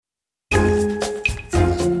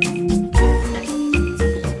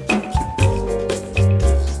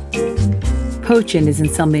Poachin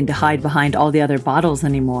isn't something to hide behind all the other bottles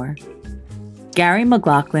anymore. Gary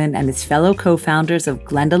McLaughlin and his fellow co-founders of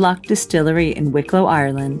Glendalough Distillery in Wicklow,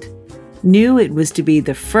 Ireland, knew it was to be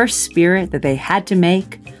the first spirit that they had to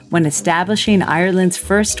make when establishing Ireland's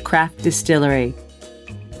first craft distillery.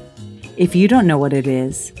 If you don't know what it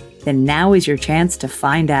is, then now is your chance to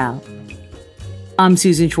find out. I'm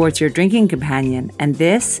Susan Schwartz, your drinking companion, and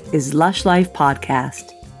this is Lush Life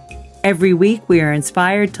Podcast. Every week we are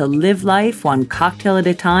inspired to live life one cocktail at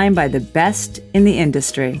a time by the best in the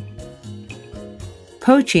industry.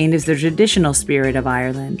 Poaching is the traditional spirit of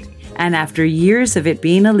Ireland, and after years of it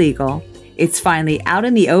being illegal, it's finally out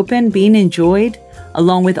in the open being enjoyed,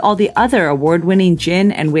 along with all the other award-winning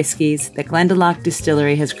gin and whiskies that Glendalough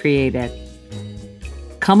Distillery has created.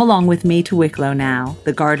 Come along with me to Wicklow now,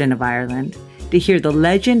 the Garden of Ireland, to hear the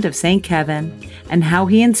legend of St. Kevin and how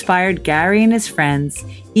he inspired Gary and his friends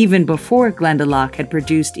even before Glendalough had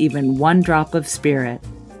produced even one drop of spirit.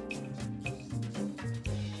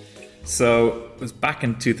 So it was back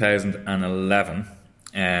in 2011.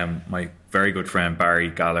 My very good friend Barry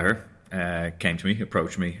Gallagher came to me,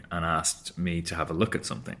 approached me and asked me to have a look at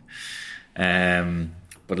something.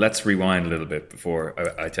 But let's rewind a little bit before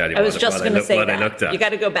I tell you what I looked at. You got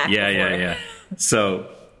to go back. Yeah. So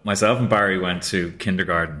myself and Barry went to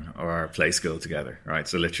kindergarten or play school together, right?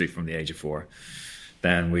 So literally from the age of 4.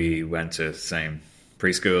 Then we went to same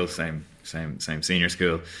preschool, same senior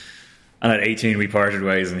school. And at 18 we parted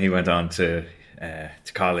ways, and he went on to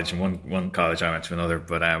college. And one college, I went to another.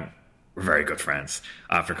 But we're very good friends.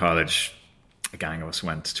 After college, a gang of us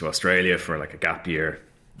went to Australia for like a gap year.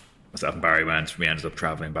 Myself and Barry went. We ended up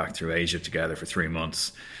travelling back through Asia together for 3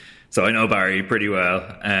 months. So I know Barry pretty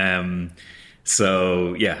well.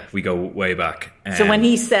 So yeah, we go way back. So when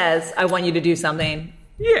he says, I want you to do something.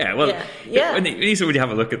 Yeah, well, when he said, would you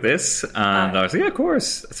have a look at this? And I was like, yeah, of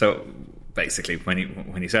course. So basically,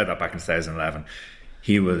 when he said that back in 2011,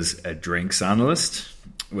 he was a drinks analyst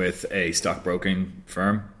with a stockbroking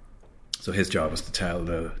firm. So his job was to tell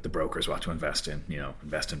the brokers what to invest in. You know,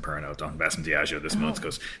 invest in Pernod, don't invest in Diageo this month.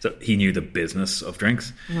 So he knew the business of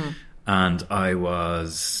drinks. Mm-hmm. And I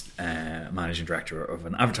was managing director of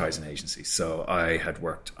an advertising agency. So I had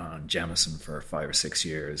worked on Jameson for 5 or 6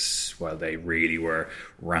 years while they really were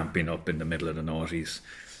ramping up in the middle of the noughties.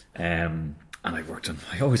 And I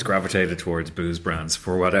always gravitated towards booze brands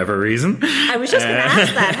for whatever reason. I was just going to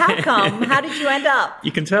ask that. How come? How did you end up?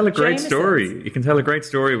 You can tell a great story. You can tell a great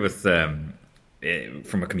story with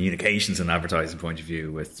from a communications and advertising point of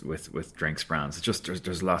view with drinks brands. It's just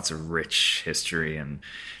there's lots of rich history, and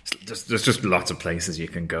there's just lots of places you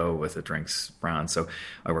can go with a drinks brand. So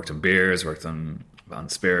I worked on beers, worked on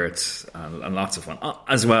spirits, and lots of fun,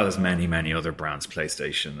 as well as many other brands,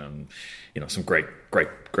 PlayStation, and some great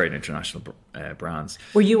international brands.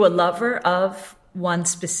 Were you a lover of one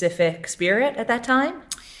specific spirit at that time?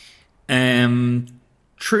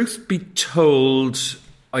 Truth be told,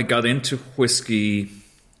 I got into whiskey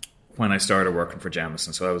when I started working for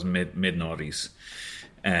Jameson, so I was mid-noughties.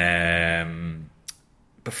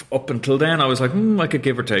 Up until then, I was like, I could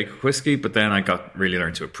give or take whiskey, but then I really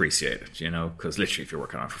learned to appreciate it, because literally if you're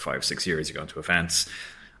working on it for 5 or 6 years, you go into events.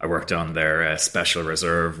 I worked on their special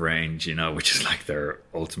reserve range, which is like their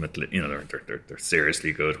ultimately, they're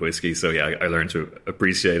seriously good whiskey. So yeah, I learned to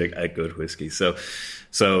appreciate a good whiskey. So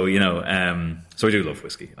I do love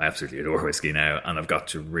whiskey. I absolutely adore whiskey now, and I've got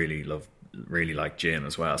to really like gin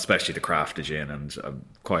as well, especially the craft of gin, and I'm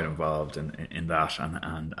quite involved in that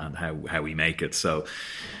and how we make it. So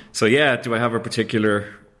yeah, do I have a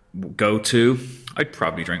particular go-to? I'd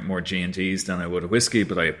probably drink more G&Ts than I would a whiskey,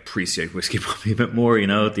 but I appreciate whiskey probably a bit more,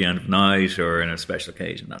 at the end of night or in a special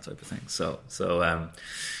occasion, that type of thing.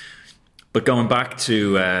 But going back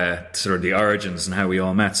to sort of the origins and how we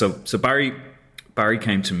all met. So Barry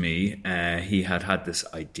came to me. He had this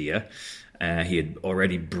idea. He had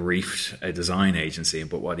already briefed a design agency,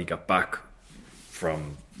 but what he got back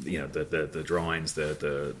from the drawings,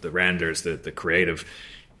 the renders, the creative,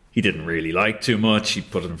 he didn't really like too much. He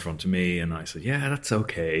put it in front of me, and I said, yeah, that's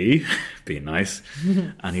okay. Being nice.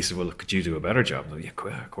 And he said, well, look, could you do a better job? I was like,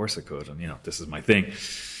 yeah, of course I could. And, this is my thing.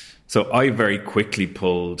 So I very quickly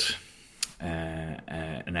pulled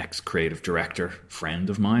an ex-creative director friend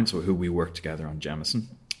of mine, so who we worked together on Jameson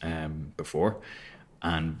before.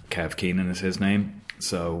 And Kev Keenan is his name.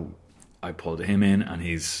 So I pulled him in, and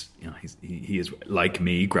he is like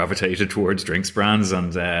me, gravitated towards drinks brands,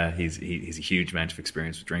 and he's a huge amount of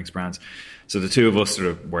experience with drinks brands. So the two of us sort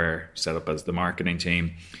of were set up as the marketing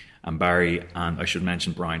team, and Barry, and I should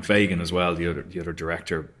mention Brian Fagan as well, the other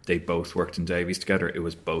director. They both worked in Davies together. It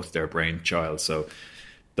was both their brainchild. So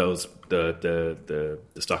the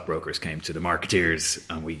stockbrokers came to the marketeers,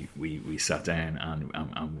 and we sat down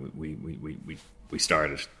and we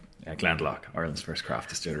started Glendalough, Ireland's first craft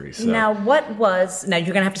distillery. So. Now you're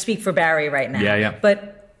going to have to speak for Barry right now. Yeah.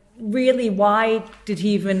 But really, why did he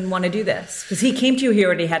even want to do this? Because he came to you, he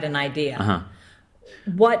already had an idea. Uh-huh.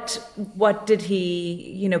 What did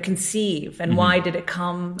he, conceive, and why did it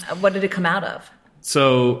come? What did it come out of?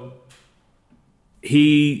 So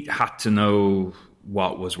he had to know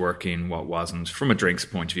what was working, what wasn't, from a drinks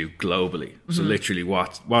point of view globally. Mm-hmm. So literally,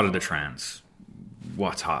 what are the trends?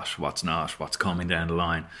 What's hot? What's not? What's coming down the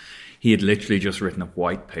line? He had literally just written a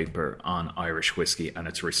white paper on Irish whiskey and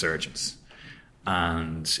its resurgence,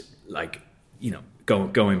 and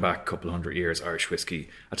going back a couple of hundred years, Irish whiskey,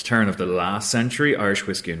 at the turn of the last century, Irish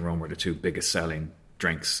whiskey and rum were the two biggest selling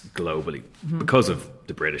drinks globally because of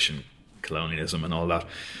the British and colonialism and all that.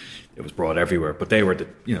 It was brought everywhere, but they were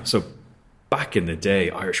so back in the day,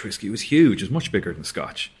 Irish whiskey was huge. It was much bigger than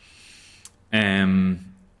Scotch. And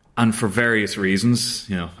for various reasons,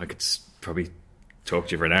 I could probably talk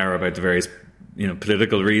to you for an hour about the various,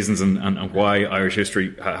 political reasons and why Irish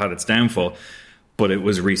history had its downfall. But it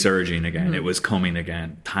was resurging again. Mm-hmm. It was coming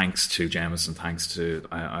again, thanks to Jameson, thanks to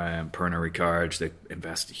Pernod Ricard. They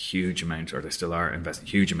invest a huge amount, or they still are investing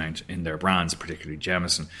a huge amount in their brands, particularly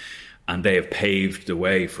Jameson. And they have paved the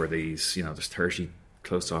way for these, there's 30,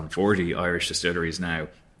 close on 40 Irish distilleries now,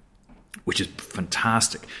 which is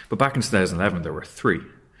fantastic. But back in 2011, there were three.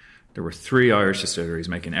 There were three Irish distilleries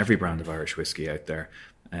making every brand of Irish whiskey out there.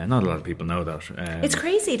 Not a lot of people know that. It's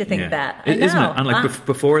crazy to think that. Isn't it? And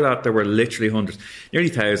before that, there were literally hundreds, nearly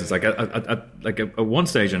thousands. At one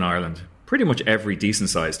stage in Ireland, pretty much every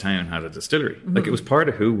decent-sized town had a distillery. Mm-hmm. It was part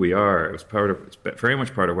of who we are. It's very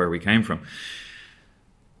much part of where we came from.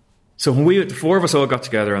 So when the four of us all got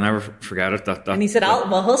together, I'll never forget it. And he said,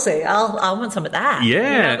 he'll say, I'll want some of that.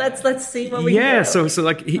 Yeah. Let's see what we can do. So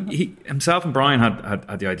he himself and Brian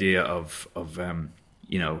had the idea of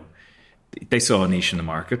they saw a niche in the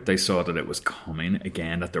market. They saw that it was coming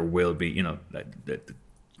again, that there will be, that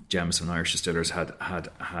Jameson Irish distillers had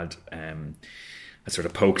sort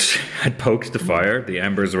of poked the fire. The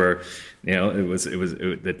embers were,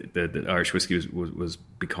 the Irish whiskey was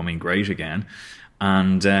becoming great again.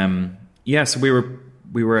 And so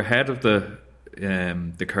we were ahead of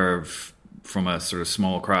the curve from a sort of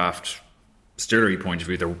small craft distillery point of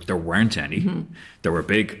view. There weren't any. Mm-hmm. There were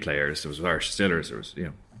big players. There was Irish distillers. There was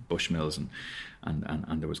Bushmills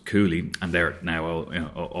and there was Cooley, and they're now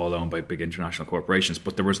all owned by big international corporations.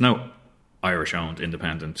 But there was no Irish-owned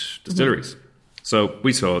independent distilleries. Mm-hmm. So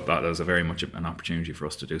we saw that as very much an opportunity for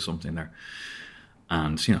us to do something there.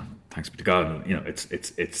 And thanks be to God,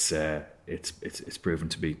 it's proven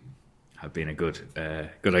to have been a good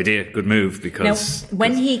idea, good move. Because now,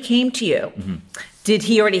 when he came to you, mm-hmm. did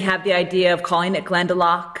he already have the idea of calling it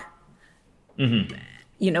Glendalough?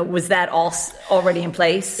 Mm-hmm. Was that all already in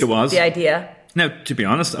place? It was. The idea? Now, to be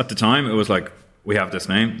honest, at the time, it was like, we have this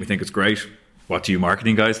name, we think it's great. What do you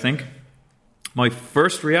marketing guys think? My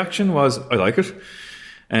first reaction was, I like it.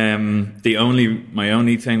 My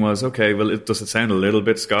only thing was, okay, well, does it sound a little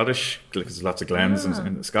bit Scottish? Because there's lots of Glens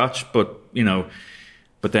in Scotch, but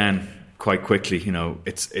then quite quickly,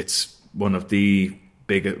 it's one of the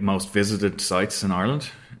most visited sites in Ireland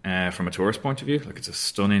from a tourist point of view. It's a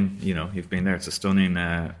stunning, you've been there. It's a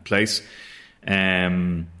stunning place.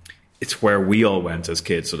 It's where we all went as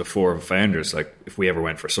kids. So the four founders, if we ever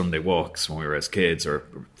went for Sunday walks when we were as kids, or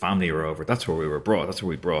family were over, that's where we were brought. That's where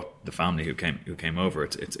we brought the family who came over.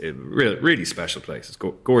 It's a really, really special place. It's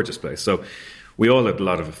a gorgeous place. So we all had a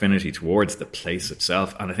lot of affinity towards the place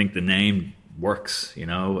itself, and I think the name works,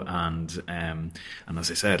 and as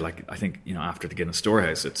I said, I think after the Guinness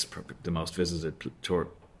Storehouse, it's probably the most visited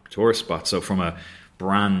tourist spot. So from a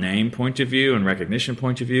brand name point of view and recognition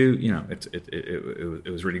point of view, it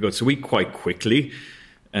was really good. So we quite quickly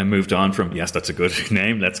moved on from, yes, that's a good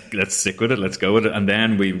name, let's stick with it, let's go with it. And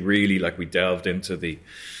then we really we delved into the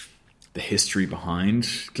history behind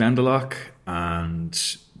Glendalough,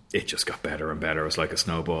 and it just got better and better. It was like a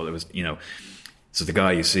snowball. It was, so the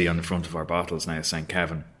guy you see on the front of our bottles now is St.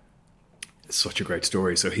 Kevin. It's such a great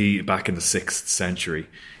story. So he, back in the 6th century,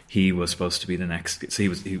 he was supposed to be the next. So he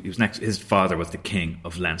was next. His father was the king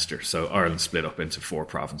of Leinster. So Ireland split up into 4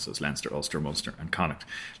 provinces: Leinster, Ulster, Munster, and Connacht.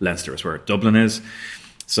 Leinster is where Dublin is.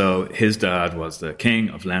 So his dad was the king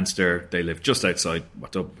of Leinster. They lived just outside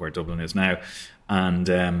where Dublin is now,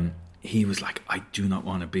 and he was like, I do not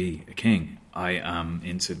want to be a king. I am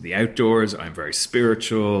into the outdoors. I'm very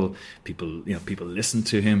spiritual. People listen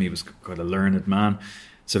to him. He was quite a learned man.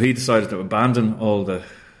 So he decided to abandon all the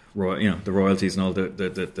royalties and all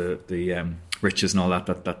the riches and all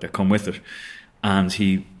that come with it. And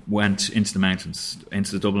he went into the mountains,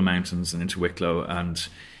 into the Dublin Mountains and into Wicklow, and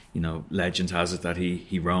legend has it that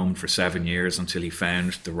he roamed for 7 years until he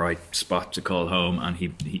found the right spot to call home, and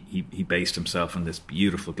he based himself in this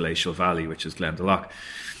beautiful glacial valley, which is Glendalough.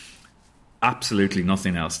 Absolutely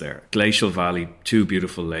nothing else there. Glacial valley, 2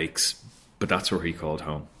 beautiful lakes, but that's where he called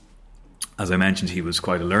home. As I mentioned, he was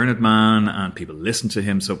quite a learned man, and people listened to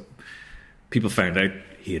him, so people found out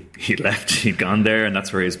he'd left, he'd gone there, and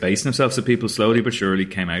that's where he was basing himself. So people slowly but surely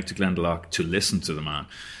came out to Glendalough to listen to the man,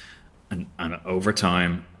 and over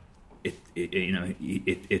time,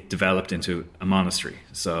 it developed into a monastery.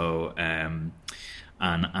 So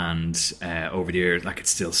and over the years, like, it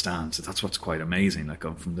still stands. So that's what's quite amazing. Like,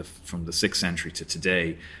 from the 6th century to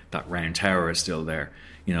today, that round tower is still there.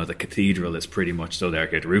 The cathedral is pretty much still there.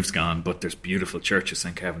 Okay, the roof's gone, but there's beautiful churches.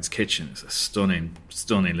 St. Kevin's Kitchen is a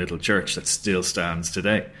stunning little church that still stands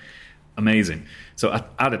today. Amazing. So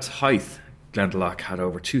at its height, Glendalough had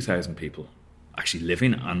over 2,000 people actually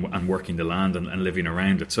living and working the land and living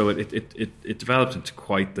around it. So it developed into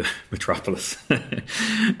quite the metropolis.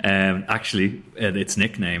 Actually, its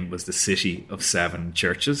nickname was the City of 7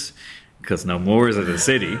 Churches, because no more is it a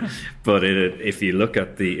city. But if you look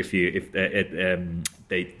at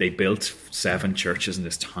they built 7 churches in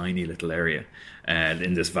this tiny little area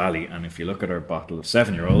in this valley. And if you look at our bottle of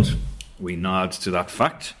 7-year-old, we nod to that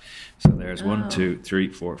fact. So there's 1, 2, 3,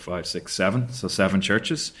 4, 5, 6, 7. So 7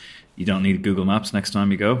 churches. You don't need Google Maps next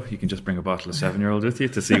time you go. You can just bring a bottle of 7-year-old with you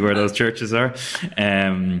to see where those churches are.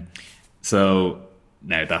 So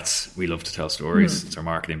now we love to tell stories. It's our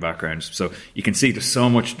marketing background. So you can see there's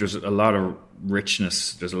a lot of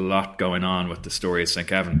richness. There's a lot going on with the story of St.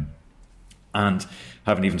 Kevin. And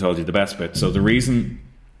haven't even told you the best bit. So the reason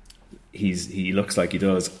he looks like he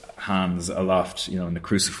does, hands aloft, in the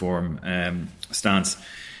cruciform stance,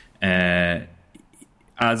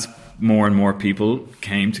 as more and more people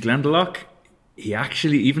came to Glendalough, he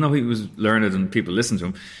actually, even though he was learned and people listened to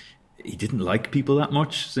him, he didn't like people that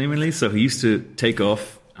much, seemingly. So he used to take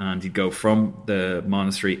off and he'd go from the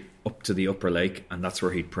monastery up to the upper lake, and that's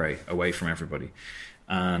where he'd pray, away from everybody.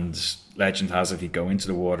 And legend has it he'd go into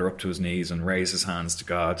the water up to his knees and raise his hands to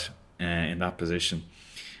God in that position.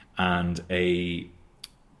 And a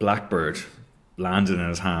blackbird landed in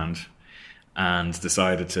his hand and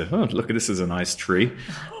decided to, look at this as a nice tree,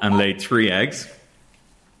 and laid 3 eggs.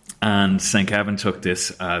 And St. Kevin took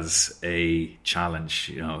this as a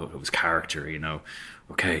challenge, it was character,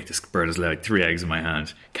 okay, this bird has laid 3 eggs in my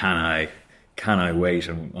hand. Can I wait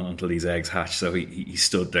until these eggs hatch? So he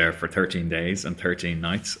stood there for 13 days and 13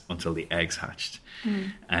 nights until the eggs hatched.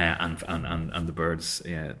 And the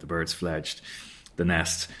birds fledged the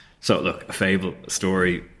nest. So look, a fable, a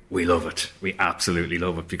story, we love it. We absolutely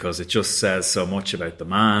love it, because it just says so much about the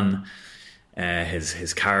man,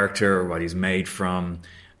 his character, what he's made from.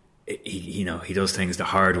 He does things the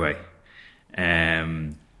hard way,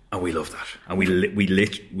 and we love that, and we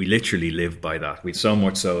literally live by that. We so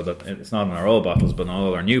much so that it's not in our old bottles, but in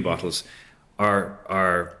all our new bottles,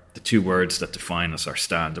 are the 2 words that define us: are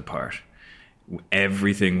stand apart.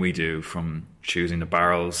 Everything we do, from choosing the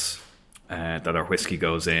barrels that our whiskey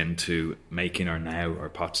goes in, to making our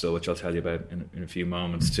pot still, which I'll tell you about in a few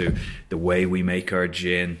moments, to the way we make our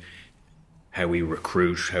gin, how we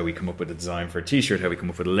recruit, how we come up with a design for a t-shirt, how we come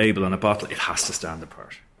up with a label on a bottle, it has to stand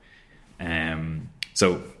apart.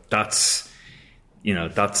 So that's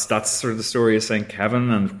sort of the story of St.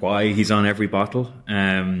 Kevin and why he's on every bottle.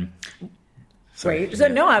 Great. So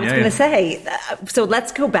no, I was going to say, so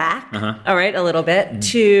let's go back, all right, a little bit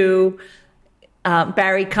to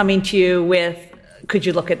Barry coming to you with, could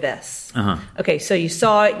you look at this? Okay, so you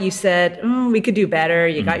saw it, you said, we could do better.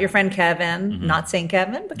 You got your friend Kevin, not St.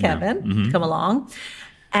 Kevin, but Kevin, come along.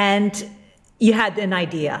 And you had an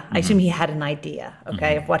idea. I assume he had an idea,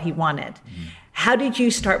 okay, of what he wanted. How did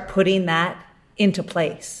you start putting that into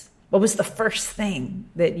place? What was the first thing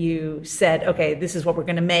that you said, okay, this is what we're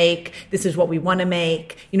going to make, this is what we want to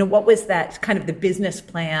make? What was that kind of the business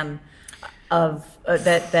plan of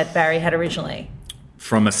that Barry had originally?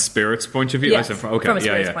 From a spirits point of view? Yes, from a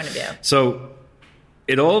spirits point of view. So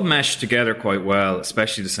it all meshed together quite well,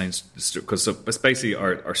 especially the Saint, because it's basically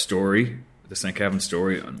our story, the St. Kevin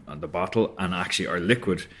story on the bottle, and actually our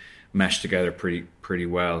liquid meshed together pretty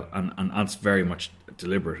well, and that's very much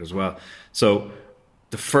deliberate as well. So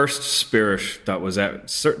the first spirit that was out,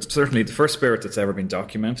 certainly the first spirit that's ever been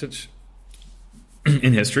documented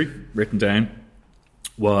in history, written down,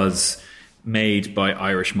 was made by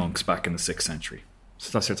Irish monks back in the 6th century.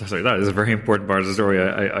 So that is a very important part of the story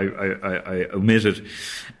I omitted.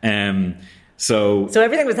 So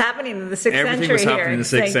everything was happening in the 6th century. Everything was happening in the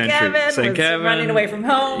 6th century. St. Kevin running away from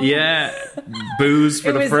home. Yeah, booze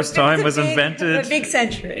for the first time was invented. A big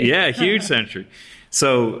century. Yeah, huge century.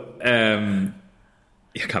 So I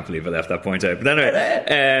can't believe I left that point out. But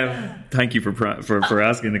anyway, thank you for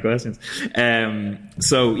asking the questions.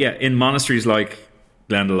 So yeah, in monasteries like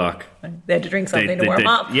Glendalough, they had to drink something to warm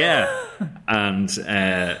up. Yeah, and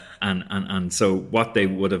so what they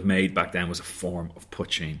would have made back then was a form of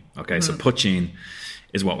poitín. Okay, so poitín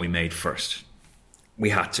is what we made first. We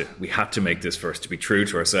had to make this first to be true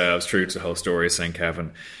to ourselves, true to the whole story of St.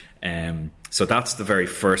 Kevin. So that's the very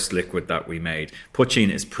first liquid that we made. Poitín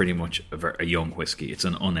is pretty much a young whiskey. It's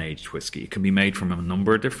an unaged whiskey. It can be made from a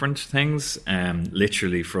number of different things,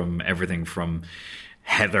 literally from everything from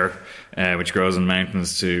heather, which grows in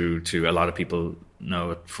mountains, to a lot of people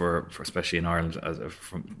know it for especially in Ireland,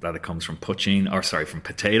 that it comes from from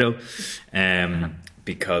potato,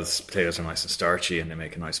 because potatoes are nice and starchy and they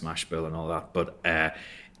make a nice mash bill and all that. But that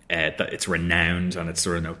it's renowned and it's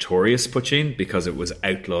sort of notorious poitín because it was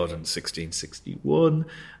outlawed in 1661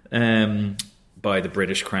 by the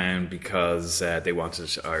British Crown because they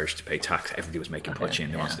wanted Irish to pay tax. Everybody was making poitín.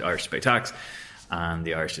 They wanted the Irish to pay tax. And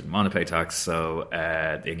the Irish didn't want to pay tax, so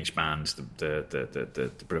the English banned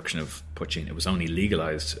the production of poitín. It was only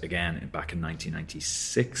legalised again back in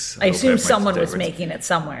 1996. I assume someone was making it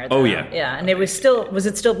somewhere, though. Oh yeah, yeah. And it was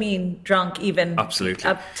still being drunk even absolutely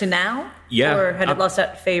up to now? Yeah, or had it lost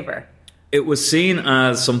that favour? It was seen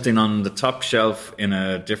as something on the top shelf in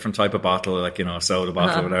a different type of bottle, like, a soda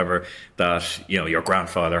bottle or whatever, that, your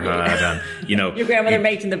grandfather had. And, your grandmother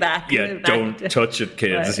made in the back. Yeah, don't touch it,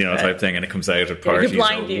 kids, right. type thing. And it comes out at parties or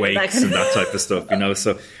wakes and that type of stuff,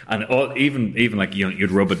 So, and even like,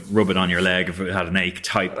 you'd rub it on your leg if it had an ache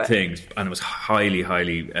type thing. And it was highly,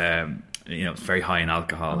 highly, very high in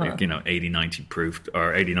alcohol, like, 80, 90 proof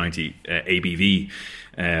or 80, 90 ABV.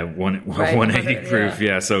 180 proof,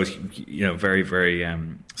 yeah. So very, very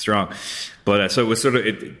strong. But so it was sort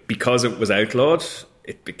of because it was outlawed,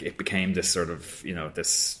 it became this sort of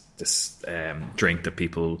this drink that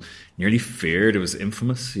people nearly feared. It was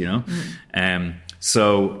infamous,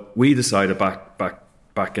 So we decided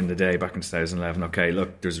back in the day, back in 2011. Okay,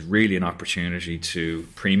 look, there's really an opportunity to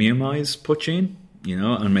premiumize poitín,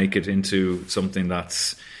 and make it into something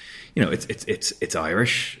that's. It's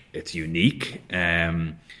Irish, it's unique.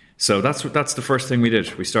 So that's the first thing we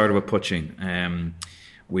did. We started with poitín.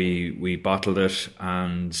 We bottled it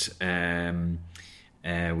and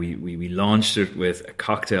we launched it with a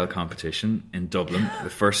cocktail competition in Dublin, the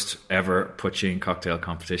first ever poitín cocktail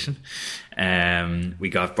competition. We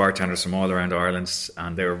got bartenders from all around Ireland,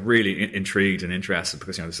 and they were really intrigued and interested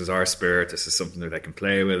because this is our spirit. This is something that they can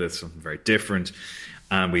play with. It's something very different.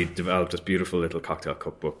 And we developed this beautiful little cocktail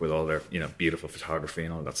cookbook with all their, beautiful photography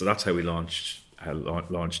and all that. So that's how we launched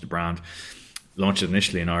the brand. Launched it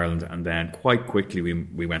initially in Ireland, and then quite quickly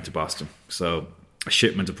we went to Boston. So a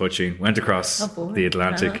shipment of poitín went across the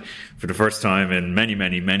Atlantic for the first time in many,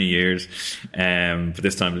 many, many years. But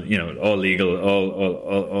this time, all legal,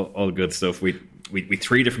 all good stuff. We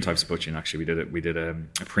 3 different types of poitín actually. We did a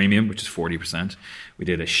premium, which is 40%. We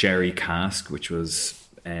did a sherry cask, which was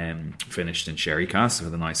finished in sherry cask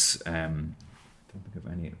with a nice don't think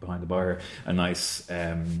of any behind the bar, a nice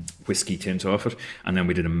whiskey tint off it, and then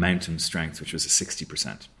we did a mountain strength, which was a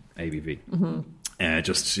 60% ABV.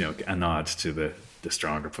 Just a nod to the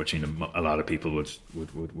stronger poitín a lot of people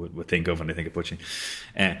would think of when they think of poitín.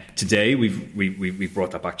 Today we've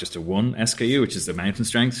brought that back just to one SKU, which is the mountain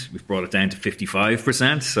strength. We've brought it down to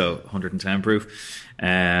 55%, so 110 proof.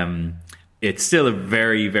 It's still a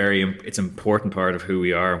very, very it's an important part of who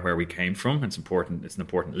we are and where we came from. It's an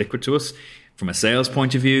important liquid to us. From a sales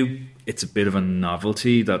point of view, it's a bit of a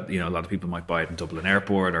novelty that a lot of people might buy it in Dublin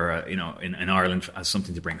Airport or in Ireland as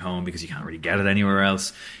something to bring home because you can't really get it anywhere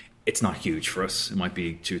else. It's not huge for us. It might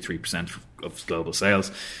be 2-3% of global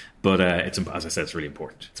sales, but it's, as I said, it's really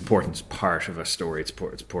important. It's an important part of our story. It's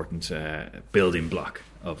important building block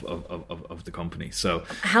of the company. So,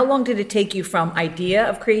 how long did it take you from idea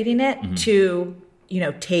of creating it to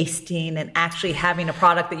tasting and actually having a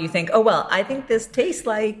product that you think, oh well, I think this tastes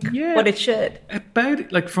like what it should?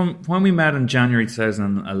 About like from when we met in January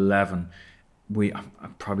 2011. I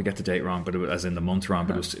probably get the date wrong, but it was, as in the month wrong,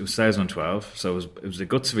 but it was 2012. So it was the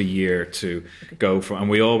guts of a year to go from, and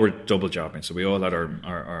we all were double jobbing. So we all had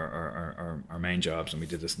our main jobs, and we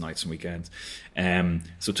did this nights and weekends.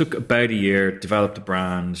 So it took about a year, developed the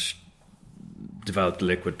brand, developed the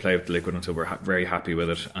liquid, play with the liquid until we're very happy with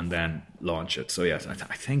it, and then launch it. So yes, I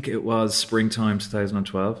think it was springtime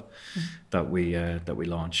 2012 that we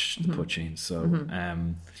launched the poitín. So.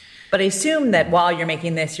 But I assume that while you're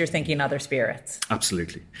making this, you're thinking other spirits.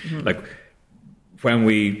 Absolutely. Like when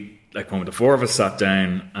the four of us sat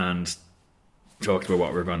down and talked about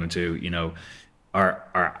what we're going to do, you know,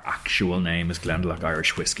 our actual name is Glendalough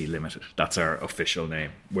Irish Whiskey Limited. That's our official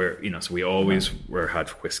name. So we always had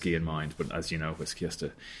whiskey in mind, but as you know, whiskey has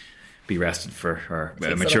to be rested for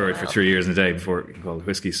matured for 3 years and a day before you can call it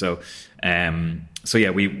whiskey. So yeah,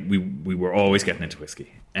 we were always getting into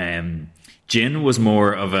whiskey. Gin was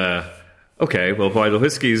more of a, okay, well, while the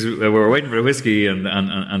whiskies, we're waiting for the whiskey, and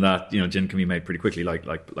that, you know, gin can be made pretty quickly, like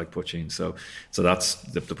poitín. So that's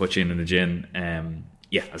the poitín and the gin.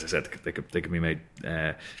 Yeah, as I said, they could be made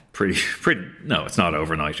pretty. No, it's not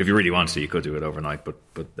overnight. If you really want to, you could do it overnight, but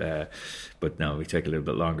no, we take a little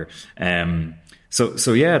bit longer.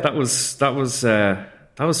 So yeah, that was sort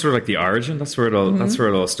of like the origin. That's where it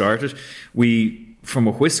all started. We, from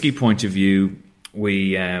a whiskey point of view,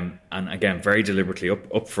 we and again very deliberately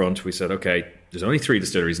up front, we said, okay, there's only 3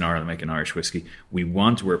 distilleries in Ireland making Irish whiskey.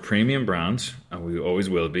 We're a premium brand, and we always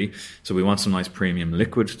will be. So we want some nice premium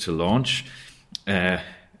liquid to launch.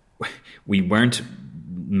 We weren't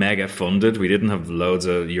mega funded. We didn't have loads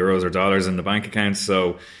of euros or dollars in the bank account,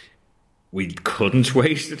 so we couldn't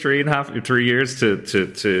wait the 3 years to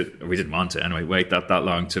we didn't want to anyway, wait that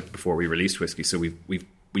long before we released whiskey. So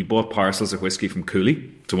we bought parcels of whiskey from Cooley,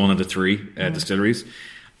 to one of the 3 distilleries,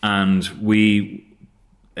 and we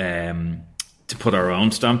to put our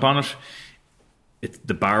own stamp on it.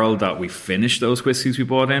 The barrel that we finished those whiskies we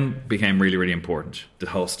bought in became really, really important.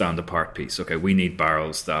 The whole stand apart piece. Okay, we need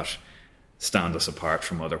barrels that stand us apart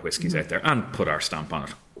from other whiskies out there, and put our stamp on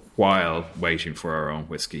it while waiting for our own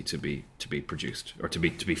whiskey to be produced, or to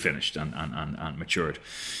be finished and matured.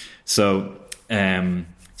 So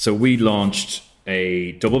we launched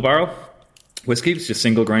a double barrel whiskey. It's just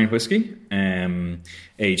single grain whiskey,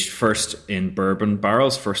 aged first in bourbon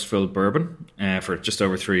barrels, first filled bourbon, for just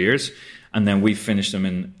over 3 years. And then we finished them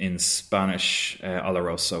in Spanish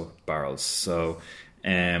Oloroso barrels, so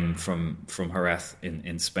from Jerez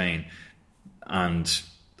in Spain. And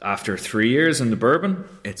after 3 years in the bourbon,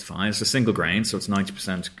 it's fine. It's a single grain, so it's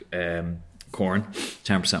 90% corn,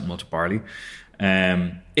 10% malted barley.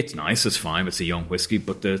 It's nice, it's fine. It's a young whiskey,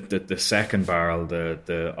 but the second barrel,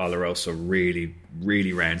 the Oloroso, really,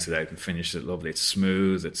 really rounds it out and finishes it lovely. It's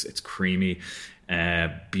smooth, it's creamy,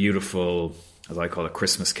 beautiful, as I call it,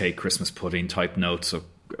 Christmas cake, Christmas pudding type notes of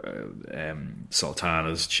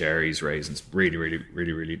sultanas, cherries, raisins, really, really,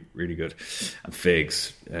 really, really, really good, and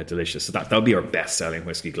figs, delicious. So that'll be our best selling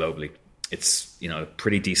whiskey globally. It's, you know, a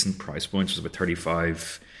pretty decent price point, which is about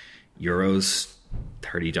 €35,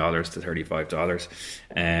 $30 to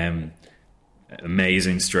 $35.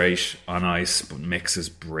 Amazing straight on ice, but mixes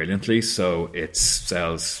brilliantly, so it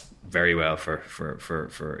sells very well for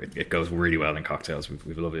it goes really well in cocktails.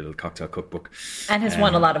 We've a lovely little cocktail cookbook, and has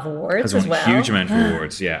won a lot of awards as well. A huge amount of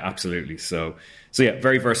awards, yeah, absolutely. So yeah,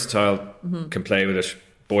 very versatile. Can play with it.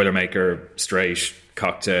 Boilermaker, straight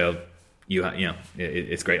cocktail. You know,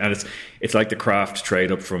 it's great, and it's like the craft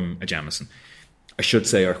trade up from a Jameson. I should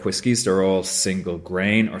say our whiskies, they're all single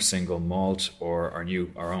grain or single malt, or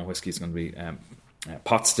our own whiskey is going to be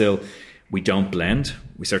pot still. We don't blend.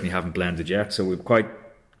 We certainly haven't blended yet, so we're quite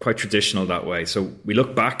traditional that way. So we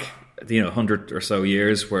look back, 100 or so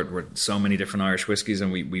years where so many different Irish whiskies,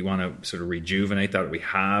 and we want to sort of rejuvenate that we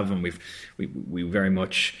have, and we very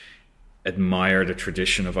much admire the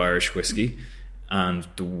tradition of Irish whiskey and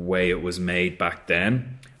the way it was made back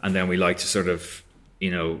then, and then we like to sort of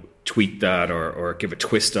tweak that or give a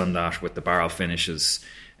twist on that with the barrel finishes,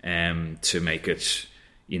 to make it,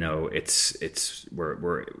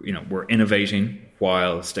 we're innovating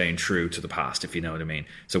while staying true to the past, if you know what I mean.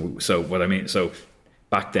 So what I mean, so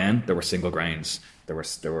back then there were single grains, there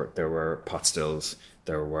were pot stills,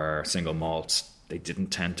 there were single malts. They didn't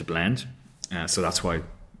tend to blend, so that's why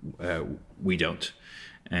we don't.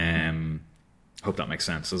 Hope that makes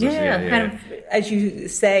sense. Kind of, as you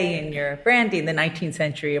say in your branding, the 19th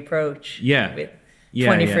century approach. With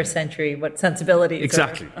 21st century, what sensibilities?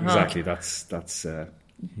 Exactly. That's.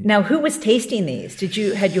 Now, who was tasting these?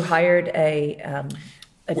 Had you hired a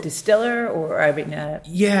distiller, or I mean?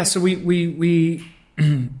 So we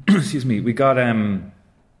excuse me. We got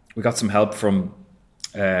some help from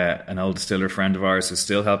an old distiller friend of ours who's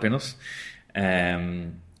still helping us.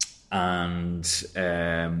 and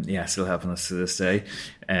still helping us to this day.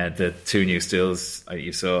 The two new stills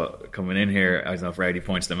you saw coming in here, I don't know if Rowdy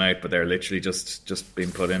points them out, but they're literally just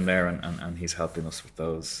being put in there, and he's helping us with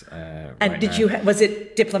those. And did was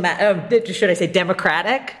it should I say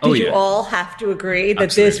democratic? Did you all have to agree that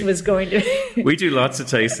Absolutely. this was going to be? We do lots of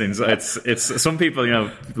tastings. It's some people,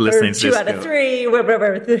 listening to two this. out of three,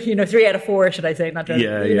 whatever, 3 out of 4, should I say? Not just,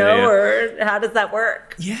 or how does that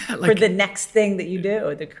work? Yeah, for the next thing that you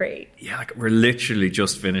do, the crate. Yeah, we're literally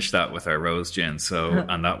just finished that with our rose gin,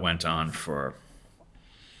 and that went on for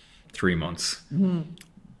 3 months. Mm-hmm.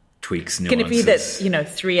 Tweaks, nuances. Can it be that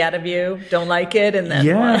 3 out of you don't like it, and then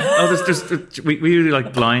there's just we do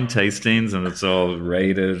like blind tastings, and it's all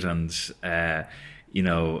rated, and and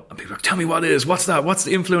people are like, tell me what it is, what's that, what's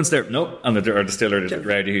the influence there? Nope, and our distiller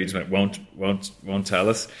Rowdy Hughes won't tell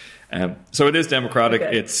us. So it is democratic.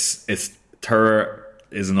 Okay. It's thorough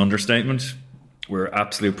is an understatement. We're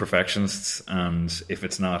absolute perfectionists, and if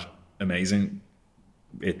it's not amazing,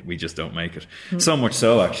 we just don't make it. Mm-hmm. So much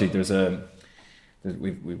so, actually,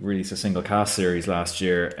 we released a single cask series last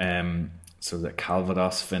year, so the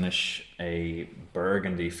Calvados finish, a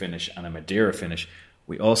Burgundy finish, and a Madeira finish.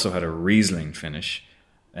 We also had a Riesling finish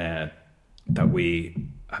that we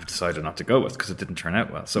have decided not to go with because it didn't turn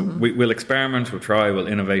out well. So we'll experiment, we'll try, we'll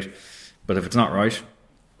innovate, but if it's not right,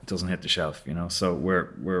 it doesn't hit the shelf, So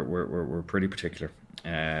we're pretty particular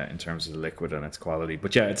in terms of the liquid and its quality.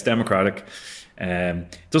 But yeah, it's democratic.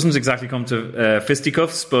 Doesn't exactly come to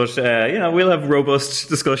fisticuffs, but we'll have robust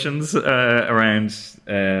discussions around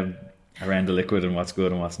the liquid and what's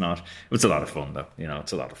good and what's not. It's a lot of fun, though.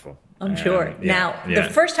 It's a lot of fun. I'm sure. Now, the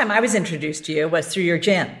first time I was introduced to you was through your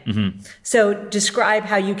gin. Mm-hmm. So describe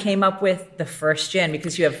how you came up with the first gin,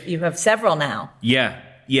 because you have several now. Yeah.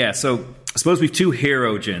 So I suppose we've 2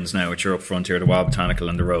 hero gins now, which are up front here, the Wild Botanical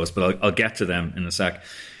and the Rose, but I'll get to them in a sec.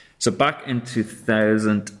 So back in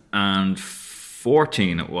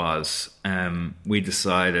 2014 it was, we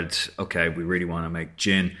decided, okay, we really want to make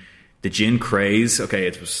gin. The gin craze, okay,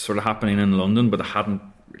 it was sort of happening in London, but it hadn't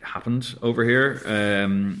happened over here.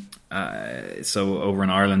 So over in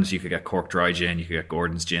Ireland, you could get Cork Dry Gin, you could get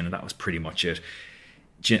Gordon's Gin, and that was pretty much it.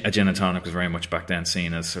 A gin and tonic was very much back then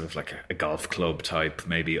seen as sort of like a golf club type,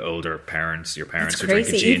 maybe older parents, your parents That's were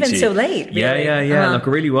crazy, drinking G&T. even so late. Really. Yeah. Look,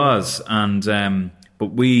 it really was. And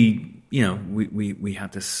but we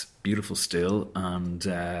had this beautiful still,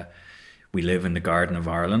 and we live in the Garden of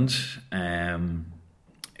Ireland,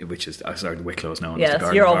 which is the Wicklow is known as the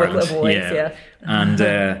Garden you're of all Ireland. Wicklow boys, yeah.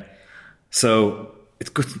 And so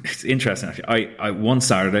it's good. It's interesting actually. I one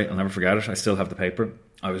Saturday, I'll never forget it. I still have the paper.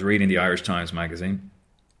 I was reading the Irish Times magazine.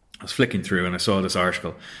 I was flicking through and I saw this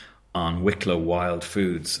article on Wicklow Wild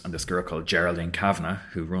Foods and this girl called Geraldine Kavanagh,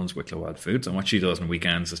 who runs Wicklow Wild Foods. And what she does on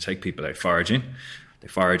weekends is take people out foraging. They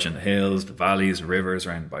forage in the hills, the valleys, the rivers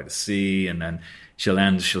around by the sea, and then she'll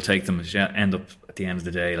take them, she'll end up at the end of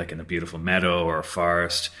the day like in a beautiful meadow or a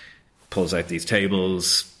forest, pulls out these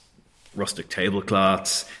tables, rustic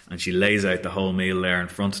tablecloths, and she lays out the whole meal there in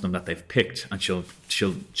front of them that they've picked, and she'll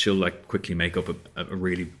like quickly make up a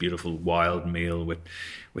really beautiful wild meal with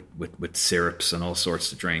syrups and all sorts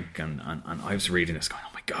to drink. And I was reading this going,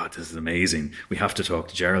 oh my God, this is amazing. We have to talk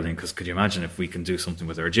to Geraldine, because could you imagine if we can do something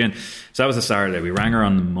with her gin? So that was a Saturday. We rang her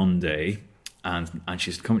on the Monday, and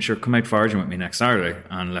she said, come out foraging with me next Saturday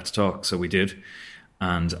and let's talk. So we did,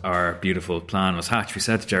 and our beautiful plan was hatched. We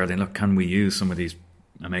said to Geraldine, look, can we use some of these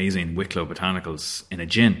amazing Wicklow botanicals in a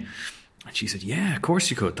gin? And she said, yeah, of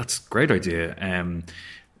course you could. That's a great idea.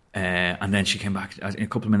 And then she came back in a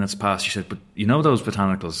couple of minutes past. She said, but those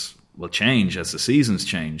botanicals will change as the seasons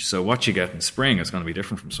change. So what you get in spring is going to be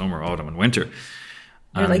different from summer, autumn and winter.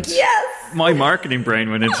 You're like, yes! My marketing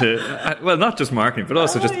brain went into, well, not just marketing, but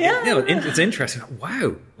also it's interesting.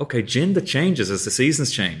 Wow. Okay, gin that changes as the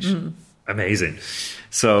seasons change. Mm. Amazing.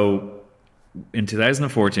 So in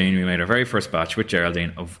 2014, we made our very first batch with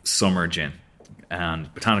Geraldine of summer gin,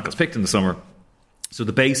 and botanicals picked in the summer. So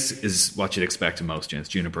the base is what you'd expect in most gins: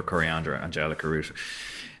 juniper, coriander, angelica root.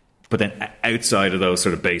 But then outside of those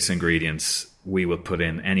sort of base ingredients, we will put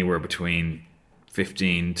in anywhere between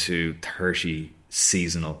 15 to 30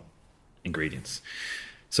 seasonal ingredients.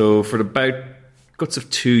 So for about guts of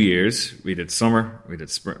 2 years, we did summer, we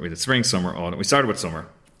did spring, summer, autumn. We started with summer.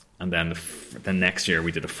 And then the next year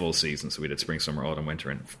we did a full season. So we did spring, summer, autumn,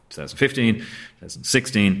 winter in 2015,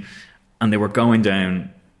 2016. And they were going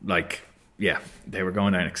down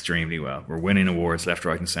extremely well. We're winning awards left,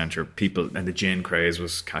 right and centre. People, and the gin craze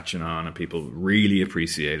was catching on, and people really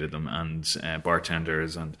appreciated them. And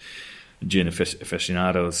bartenders and gin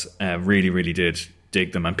aficionados really, really did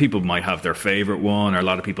dig them. And people might have their favorite one, or a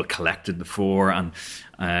lot of people collected the 4 and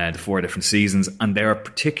the 4 different seasons, and they are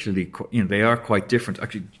particularly, they are quite different.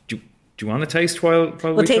 Actually, do you want to taste while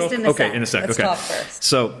we'll taste talk? in a sec. Okay, in a sec. Let's okay. talk first.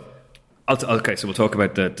 So we'll talk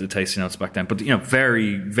about the tasting notes back then. But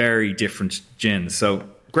very, very different gins. So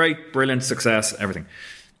great, brilliant, success, everything.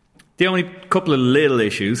 The only couple of little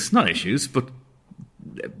issues, not issues, but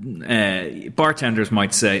bartenders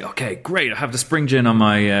might say, okay, great, I have the spring gin on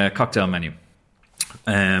my cocktail menu.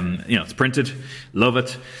 It's printed, love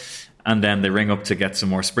it. And then they ring up to get some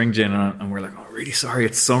more spring gin, and we're like, oh, really sorry,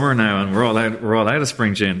 it's summer now, and we're all out of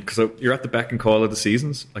spring gin. So you're at the beck and call of the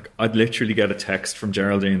seasons. Like, I'd literally get a text from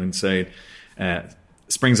Geraldine and say,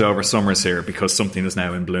 spring's over, summer's here, because something is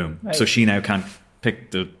now in bloom. Right. So she now can't pick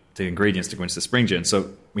the ingredients to go into the spring gin,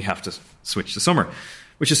 so we have to switch to summer,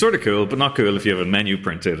 which is sort of cool, but not cool if you have a menu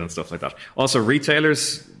printed and stuff like that. Also,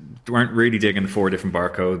 retailers weren't really digging the 4 different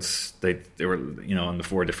barcodes. They were, on the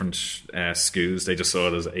 4 different SKUs. They just saw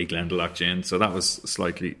it as a Glendalough gin, so that was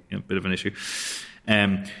slightly a bit of an issue.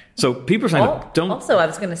 So people are saying, don't. Also, I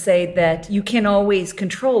was going to say that you can always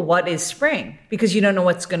control what is spring, because you don't know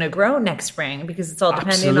what's going to grow next spring, because it's all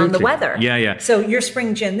depending on the weather. Yeah. So your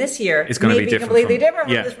spring gin this year is going to be completely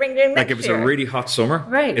different from the spring gin next year. Like if it's a really hot summer,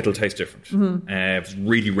 right, it'll taste different. Mm-hmm. If it's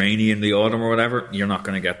really rainy in the autumn or whatever, you're not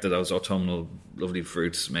going to get those autumnal lovely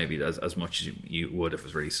fruits maybe as much as you would if it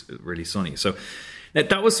was really, really sunny. So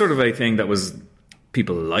that was sort of a thing that was.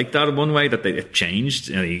 People like that in one way, that it changed.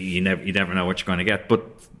 You never know what you're going to get. But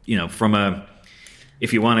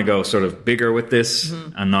if you want to go sort of bigger with this,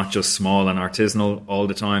 mm-hmm, and not just small and artisanal all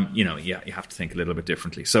the time, you have to think a little bit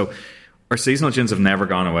differently. So our seasonal gins have never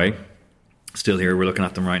gone away. Still here, we're looking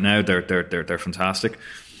at them right now. They're fantastic.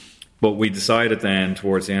 But we decided then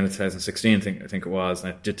towards the end of 2016, I think it was,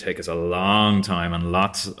 and it did take us a long time and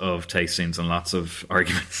lots of tastings and lots of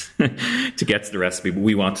arguments to get to the recipe. But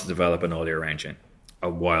we want to develop an all-year-round gin, a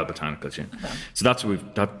wild botanical gin. Okay. So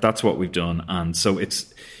that's what we've done. And so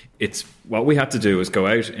it's what we had to do is go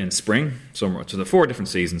out in spring, summer, to the 4 different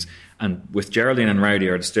seasons, and with Geraldine and Rowdy,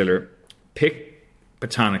 our distiller, pick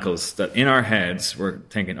botanicals that in our heads we're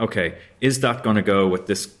thinking, okay, is that going to go with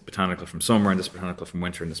this botanical from summer and this botanical from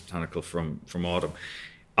winter and this botanical from autumn?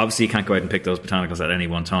 Obviously, you can't go out and pick those botanicals at any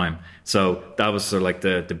one time. So that was sort of like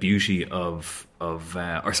the beauty of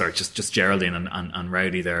just Geraldine and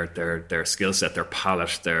Rowdy, their skill set, their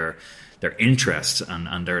palate, their interest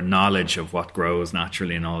and their knowledge of what grows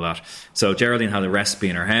naturally and all that. So Geraldine had a recipe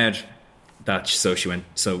in her head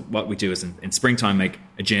so what we do is in springtime make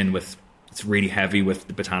a gin it's really heavy with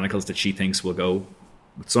the botanicals that she thinks will go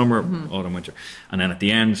with summer, mm-hmm, autumn, winter. And then at the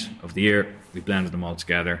end of the year, we blended them all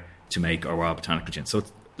together to make our wild botanical gin. So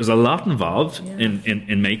there's a lot involved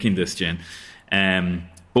in making this gin.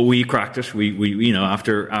 But we cracked it. We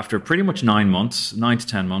after pretty much 9 to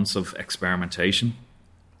 10 months of experimentation,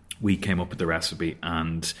 we came up with the recipe,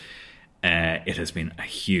 and it has been a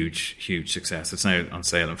huge, huge success. It's now on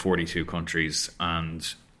sale in 42 countries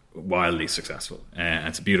and wildly successful.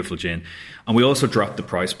 It's a beautiful gin. And we also dropped the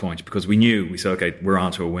price point because we said, okay, we're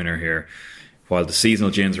onto a winner here. While the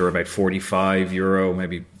seasonal gins were about €45,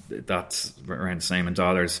 maybe that's around the same in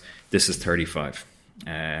dollars, this is 35.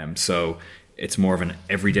 So it's more of an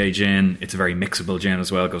everyday gin. It's a very mixable gin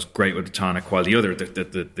as well. It goes great with the tonic. While the other,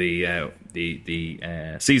 the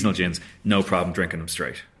seasonal gins, no problem drinking them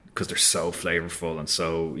straight because they're so flavorful and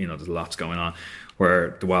so, there's lots going on.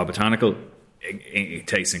 Where the wild botanical, it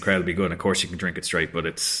tastes incredibly good. And of course, you can drink it straight, but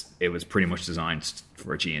it was pretty much designed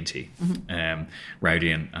for a G&T. Mm-hmm.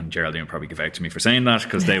 Rowdy and Geraldine probably give out to me for saying that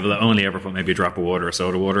because they will only ever put maybe a drop of water or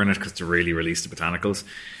soda water in it because to really release the botanicals.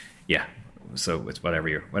 Yeah, so it's whatever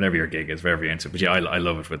your gig is, whatever you're into. But yeah, I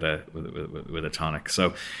love it with a tonic.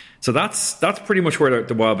 So that's pretty much where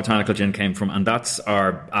the wild botanical gin came from, and that's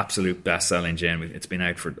our absolute best selling gin. It's been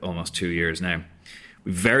out for almost 2 years now.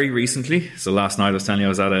 Very recently, so last night I was telling you I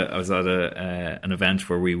was at an event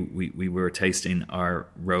where we were tasting our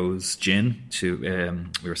rose gin.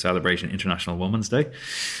 We were celebrating International Women's Day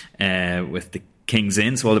with the King's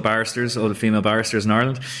Inn, so all the female barristers in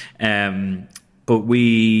Ireland. But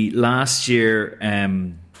last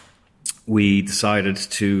year we decided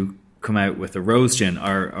to come out with a rose gin.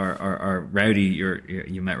 Our Rowdy,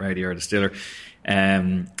 you met Rowdy, our distiller.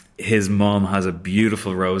 His mum has a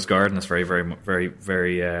beautiful rose garden. It's very, very, very,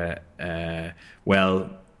 very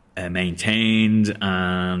well maintained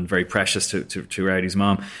and very precious to Rowdy's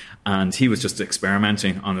mum. And he was just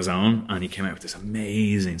experimenting on his own, and he came out with this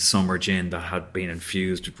amazing summer gin that had been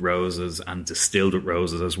infused with roses and distilled with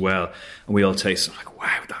roses as well. And we all tasted like,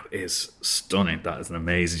 wow, that is stunning. That is an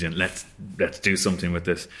amazing gin. Let's do something with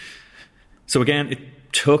this. So again,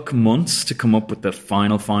 took months to come up with the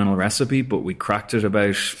final recipe, but we cracked it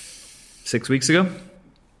about 6 weeks ago,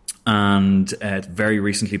 and very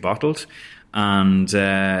recently bottled, and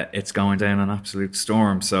it's going down an absolute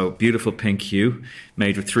storm. So beautiful pink hue,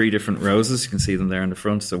 made with 3 different roses. You can see them there in the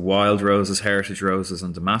front. So wild roses, heritage roses,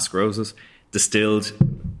 and damask roses, distilled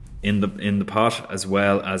in the pot as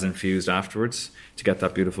well as infused afterwards to get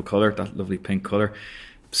that beautiful colour, that lovely pink colour.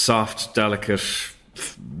 Soft, delicate,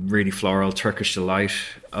 really floral, Turkish delight.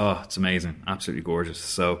 Oh, it's amazing. Absolutely gorgeous.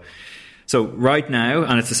 So right now,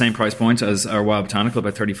 and it's the same price point as our Wild Botanical,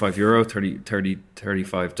 about €35,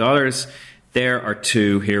 $35. There are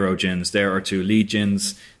 2 hero gins. There are 2 lead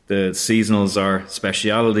gins. The seasonals are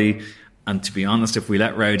speciality. And to be honest, if we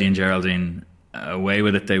let Rowdy and Geraldine away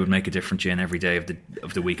with it, they would make a different gin every day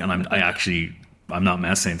of the week. And I'm not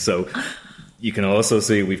messing. So you can also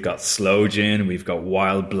see we've got sloe gin, we've got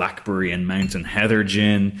wild blackberry and mountain heather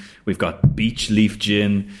gin, we've got beech leaf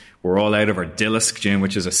gin. We're all out of our Dillisk gin,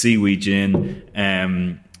 which is a seaweed gin,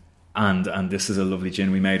 and this is a lovely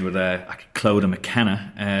gin we made with Clodagh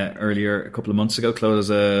McKenna earlier, a couple of months ago. Clodagh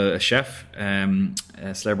is a chef,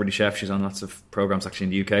 a celebrity chef. She's on lots of programs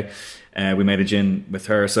actually in the UK. We made a gin with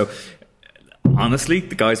her. So honestly,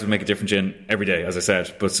 the guys would make a different gin every day, as I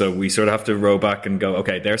said. But so we sort of have to row back and go,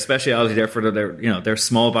 okay, their speciality, therefore they're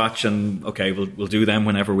small batch, and okay, we'll do them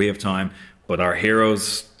whenever we have time. But our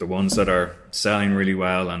heroes, the ones that are selling really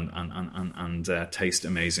well and taste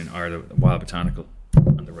amazing, are the Wild Botanical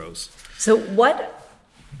and the Rose. So what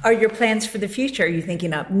are your plans for the future? Are you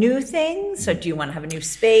thinking up new things, or do you want to have a new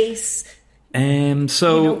space?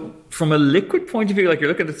 From a liquid point of view, like you're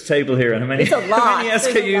looking at the table here, and how many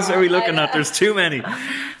SKUs are we looking at? There's too many.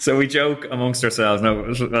 So we joke amongst ourselves. No,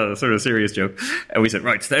 it's sort of a serious joke. And we said,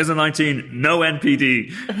 right, 2019, no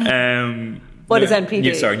NPD. What is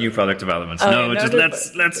NPD? New product development.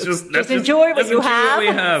 Let's just enjoy what you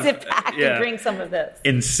have. Sit back and drink some of this.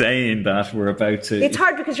 In saying that, we're about to. It's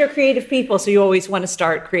hard because you're creative people, so you always want to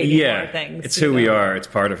start creating more things. It's who we are. It's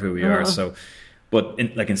part of who we are. So, but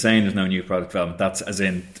in saying there's no new product development, that's as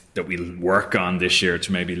in that we'll work on this year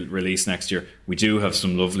to maybe release next year. We do have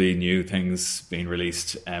some lovely new things being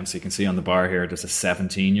released. So you can see on the bar here, there's a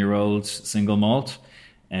 17-year-old single malt.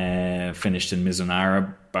 Finished in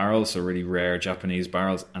Mizunara barrels, so really rare Japanese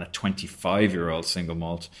barrels, and a 25-year-old single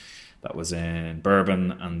malt that was in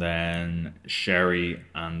bourbon and then sherry,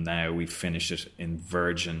 and now we finished it in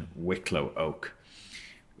virgin Wicklow oak,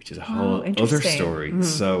 which is a whole other story.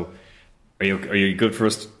 So are you good for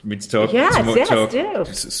me to talk? Yes, do.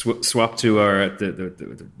 Swap to our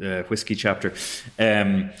the whiskey chapter.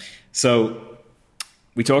 So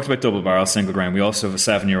we talked about double barrel, single grain. We also have a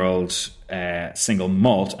 7-year-old single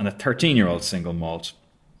malt and a 13-year-old single malt.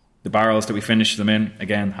 The barrels that we finish them in,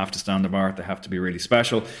 again, have to stand apart. They have to be really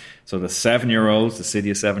special. So the 7-year-olds, the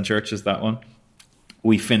City of Seven Churches, that one,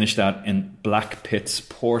 we finished that in Black Pit's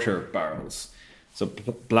Porter barrels. So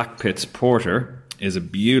Black Pit's Porter is a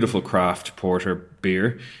beautiful craft porter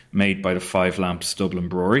beer made by the Five Lamps Dublin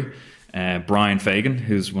Brewery. Brian Fagan,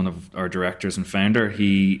 who's one of our directors and founder,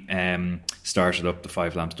 he started up the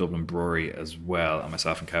Five Lamps Dublin Brewery as well, and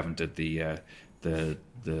myself and Kevin did the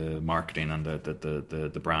marketing and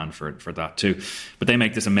the brand for that too. But they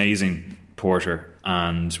make this amazing porter,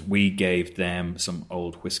 and we gave them some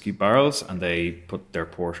old whiskey barrels, and they put their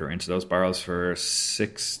porter into those barrels for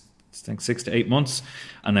 6 to 8 months,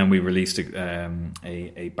 and then we released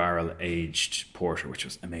a barrel aged porter, which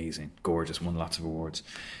was amazing, gorgeous, won lots of awards.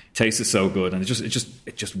 Tasted so good, and it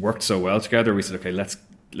just worked so well together. We said, okay,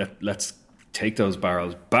 let's take those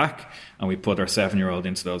barrels back, and we put our 7-year-old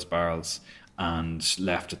into those barrels and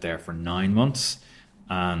left it there for 9 months,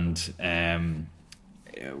 and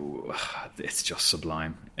it's just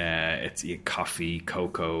sublime. It's coffee,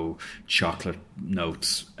 cocoa, chocolate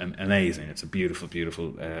notes, amazing. It's a beautiful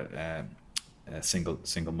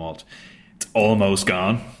single malt. It's almost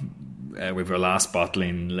gone. We have our last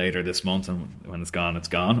bottling later this month, and when it's gone, it's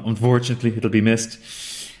gone. Unfortunately, it'll be missed.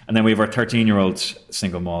 And then we have our 13-year-old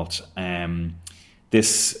single malt.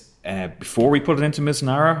 This, before we put it into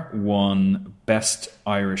Mizunara, won Best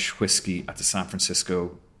Irish Whiskey at the San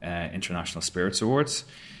Francisco International Spirits Awards.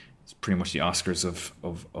 It's pretty much the Oscars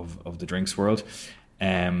of the drinks world.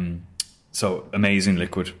 So amazing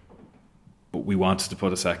liquid. But we wanted to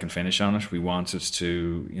put a second finish on it. We wanted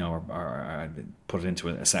to, put it into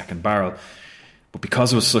a second barrel. But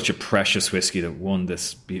because it was such a precious whiskey that won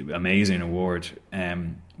this amazing award,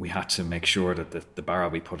 we had to make sure that the barrel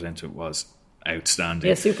we put it into was outstanding.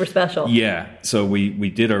 Yeah, super special. Yeah. So we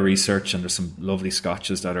did our research, and there's some lovely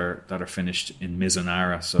scotches that are finished in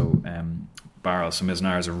Mizunara. So barrels. So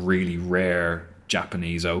Mizunara is a really rare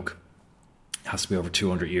Japanese oak. It has to be over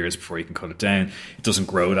 200 years before you can cut it down. It doesn't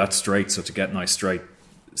grow that straight, so to get nice straight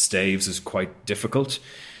staves is quite difficult.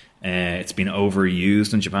 It's been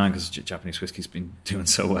overused in Japan because Japanese whiskey's been doing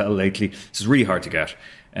so well lately. This is really hard to get.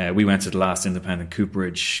 We went to the last independent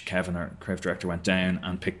cooperage. Kevin, our craft director, went down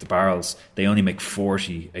and picked the barrels. They only make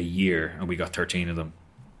 40 a year, and we got 13 of them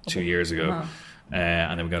 2 years ago. Wow.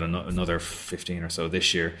 And then we got another 15 or so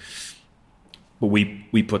this year. But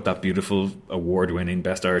we put that beautiful award-winning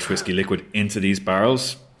Best Irish Whiskey liquid into these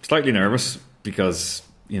barrels. Slightly nervous because,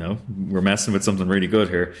 we're messing with something really good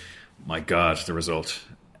here. My God, the result.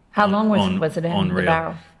 How long was it in unreal. The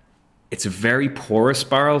barrel? It's a very porous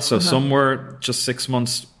barrel, so some were just 6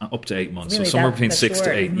 months up to 8 months. Really, so somewhere between 6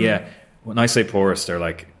 to 8. Mm-hmm. Yeah. When I say porous, they're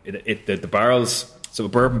like the barrels. So a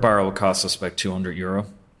bourbon barrel would cost us about €200.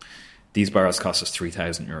 These barrels cost us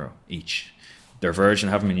 €3,000 each. They're virgin,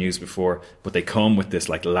 haven't been used before, but they come with this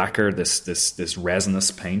like lacquer, this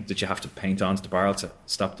resinous paint that you have to paint onto the barrel to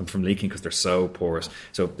stop them from leaking because they're so porous.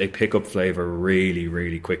 So they pick up flavour really,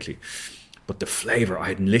 really quickly. But the flavour, I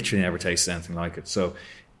had literally never tasted anything like it. So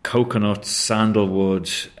coconut, sandalwood,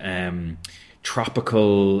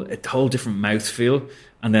 tropical, a whole different mouthfeel.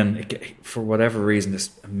 And then for whatever reason, this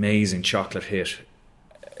amazing chocolate hit.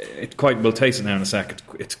 We'll taste it now in a sec.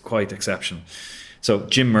 It's quite exceptional. So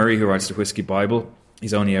Jim Murray, who writes the Whiskey Bible,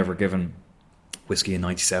 he's only ever given whiskey a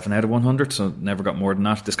 97 out of 100, so never got more than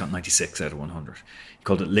that. This got 96 out of 100. He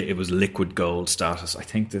called it was liquid gold status. I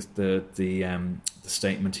think that the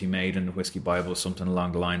statement he made in the Whiskey Bible was something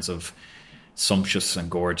along the lines of sumptuous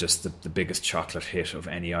and gorgeous, the biggest chocolate hit of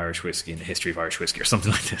any Irish whiskey in the history of Irish whiskey, or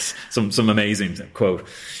something like this. Some amazing quote.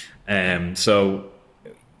 And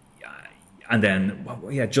then,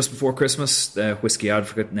 just before Christmas, the Whiskey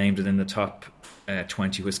Advocate named it in the top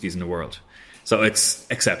 20 whiskies in the world. So it's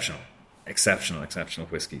exceptional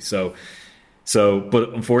whiskey. So, but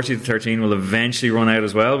unfortunately, the 13 will eventually run out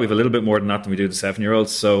as well. We have a little bit more than that than we do the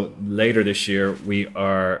 7-year-olds. So later this year, we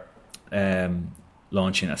are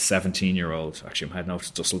launching a 17-year-old. Actually, I'm heading over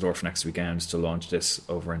to Dusseldorf next weekend to launch this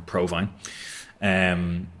over in Provine.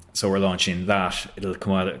 So we're launching that. It'll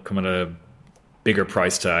come at a bigger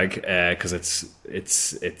price tag because it's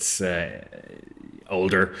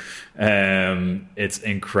older. It's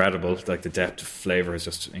incredible. Like the depth of flavour has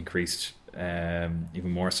just increased even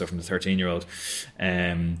more so from the 13-year-old.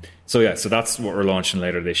 So that's what we're launching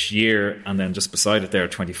later this year. And then just beside it there, a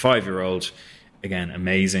 25-year-old, again,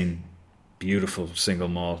 amazing, beautiful single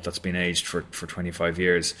malt that's been aged for 25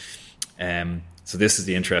 years. So this is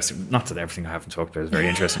the interesting, not that everything I haven't talked about is very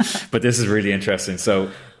interesting, but this is really interesting. So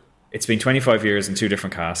it's been 25 years in 2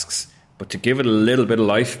 different casks, but to give it a little bit of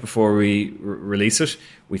life before we release it,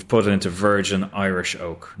 we've put it into virgin Irish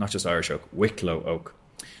oak, not just Irish oak, Wicklow oak.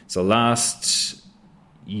 So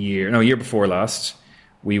year before last,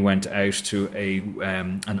 we went out to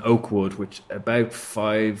an oak wood, which about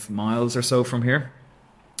 5 miles or so from here,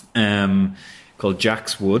 called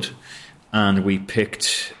Jack's Wood, and we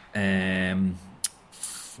picked 14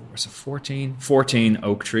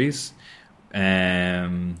 oak trees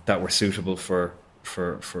that were suitable for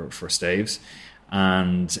staves,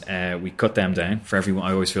 and we cut them down. For everyone,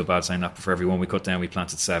 I always feel bad saying that, but for everyone we cut down, we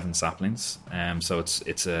planted 7 saplings. So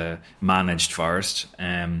it's a managed forest,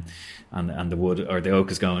 and the wood or the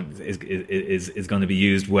oak is going to be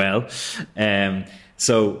used well.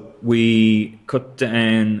 So we cut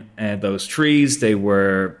down those trees. They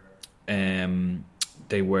were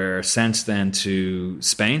sent then to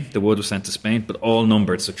Spain. The wood was sent to Spain, but all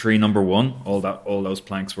numbered. So tree number 1, all those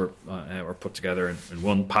planks were put together in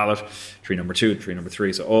one pallet. Tree number 2, tree number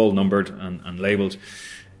 3, so all numbered and labelled.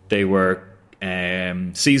 They were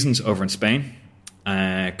seasoned over in Spain,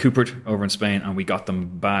 coopered over in Spain, and we got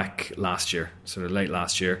them back last year, sort of late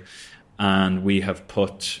last year, and we have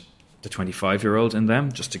put the 25-year-old in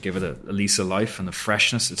them just to give it a lease of life and the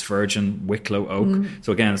freshness. It's virgin Wicklow oak,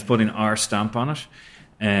 so again, it's putting our stamp on it.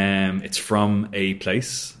 It's from a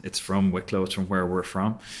place. It's from Wicklow. It's from where we're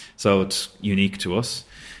from. So it's unique to us.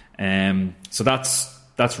 So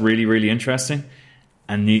that's really, really interesting.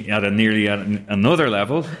 And at another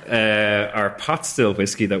level, our pot still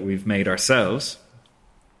whiskey that we've made ourselves.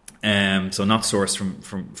 So not sourced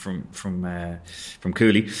from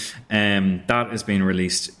Cooley. That is being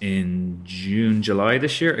released in June, July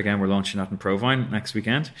this year. Again, we're launching that in Provine next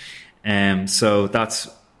weekend. So that's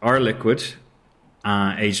our liquid.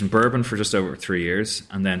 Aged in bourbon for just over 3 years,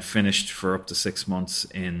 and then finished for up to 6 months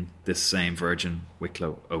in this same virgin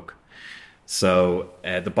Wicklow oak. So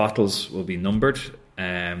the bottles will be numbered.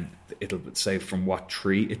 It'll say from what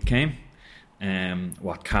tree it came,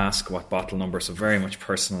 what cask, what bottle number. So very much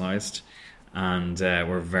personalised. and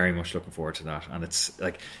we're very much looking forward to that. And it's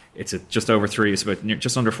just over 3. It's about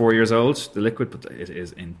just under 4 years old, the liquid, but it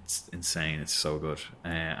is insane. It's so good,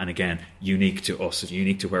 and again, unique to us,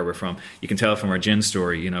 unique to where we're from. You can tell from our gin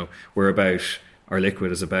story. Our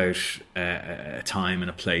liquid is about a time and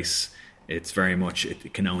a place. It's very much,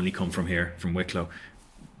 it can only come from here, from Wicklow.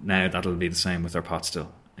 Now that'll be the same with our pot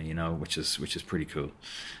still, which is pretty cool.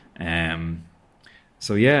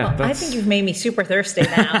 So yeah, I think you've made me super thirsty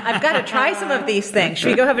now. I've got to try some of these things. Should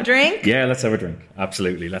we go have a drink? Yeah, let's have a drink.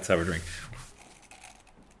 Absolutely, let's have a drink.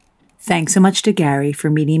 Thanks so much to Gary for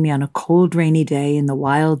meeting me on a cold, rainy day in the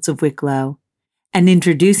wilds of Wicklow and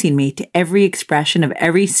introducing me to every expression of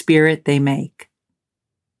every spirit they make.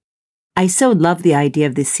 I so love the idea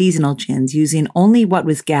of the seasonal gins using only what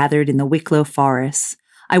was gathered in the Wicklow forests.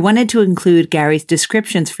 I wanted to include Gary's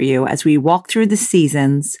descriptions for you as we walk through the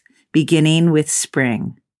seasons, beginning with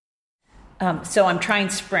spring. So I'm trying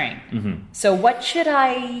spring. Mm-hmm. So what should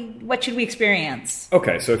we experience?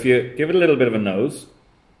 Okay, so if you give it a little bit of a nose.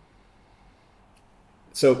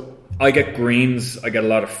 So I get greens, I get a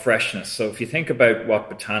lot of freshness. So if you think about what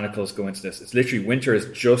botanicals go into this, it's literally winter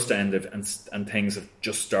has just ended and things have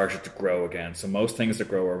just started to grow again. So most things that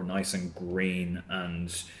grow are nice and green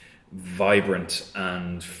and vibrant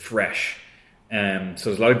and fresh. So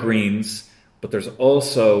there's a lot of greens, but there's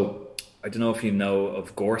also, I don't know if you know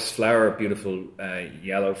of gorse flower, a beautiful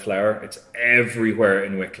yellow flower. It's everywhere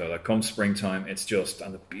in Wicklow. Like come springtime, it's just,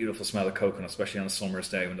 and the beautiful smell of coconut, especially on a summer's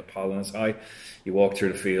day when the pollen is high. You walk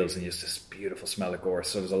through the fields and you just this beautiful smell of gorse.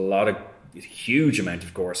 So there's a huge amount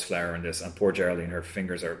of gorse flower in this. And poor Geraldine, her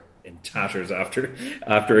fingers are in tatters after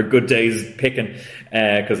a good day's picking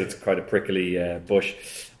because it's quite a prickly bush.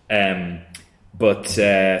 So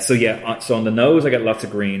on the nose I get lots of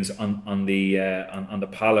greens. On the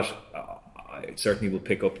palate, I certainly will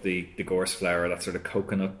pick up the gorse flower, that sort of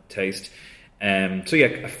coconut taste.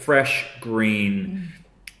 A fresh green,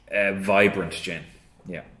 vibrant gin.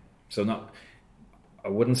 Yeah. So I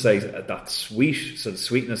wouldn't say that sweet. So the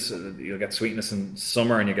sweetness, you'll get sweetness in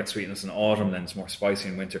summer and you get sweetness in autumn. Then it's more spicy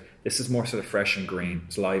in winter. This is more sort of fresh and green.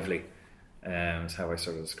 It's lively. Is how I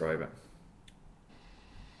sort of describe it.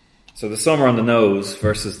 So the summer on the nose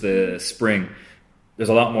versus the spring, there's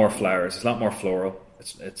a lot more flowers. There's a lot more floral.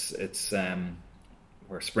 It's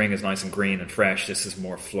where spring is nice and green and fresh. This is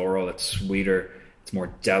more floral. It's sweeter. It's more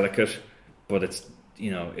delicate, but it's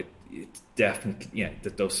definitely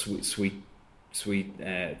those sweet.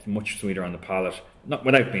 It's much sweeter on the palate. Not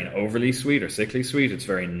without being overly sweet or sickly sweet. It's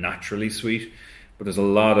very naturally sweet, but there's a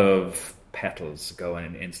lot of petals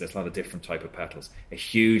going into this, a lot of different type of petals, a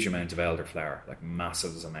huge amount of elderflower, like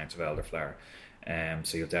massive amount of elderflower.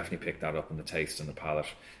 So you'll definitely pick that up in the taste and the palate.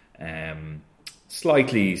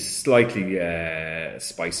 Slightly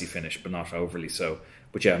spicy finish, but not overly so.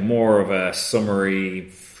 But yeah, more of a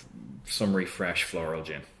summery fresh floral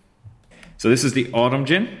gin. So this is the autumn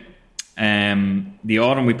gin. The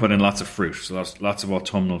autumn we put in lots of fruit, so lots of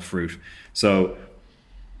autumnal fruit. So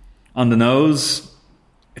on the nose,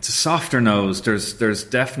 it's a softer nose. There's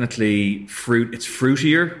definitely fruit. It's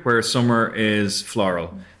fruitier, whereas summer is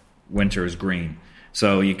floral, winter is green.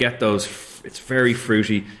 So you get those. It's very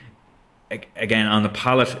fruity. Again, on the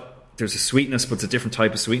palate, there's a sweetness, but it's a different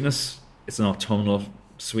type of sweetness. It's an autumnal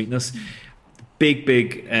sweetness. Big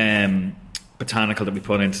botanical that we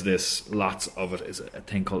put into this, lots of it, is a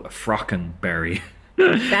thing called a frockenberry.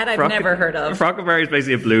 That I've never heard of. A frockenberry is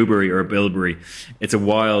basically a blueberry or a bilberry. It's a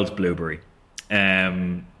wild blueberry.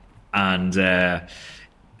 They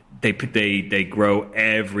grow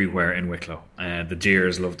everywhere in Wicklow. The deer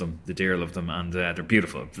love them, and they're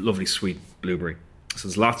beautiful, lovely sweet blueberry. So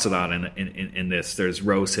there's lots of that in this. There's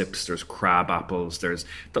rose hips, there's crab apples, there's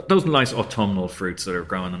those nice autumnal fruits that are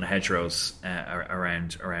growing on the hedgerows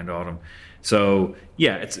around autumn. So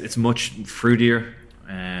yeah, it's much fruitier,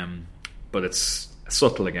 but it's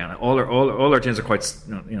subtle again. All our gins are quite,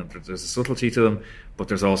 there's a subtlety to them, but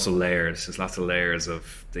there's also layers. There's lots of layers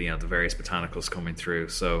of the various botanicals coming through.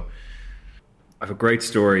 So I have a great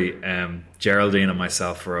story. Geraldine and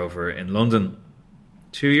myself were over in London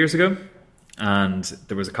 2 years ago, and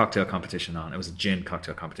there was a cocktail competition on. It was a gin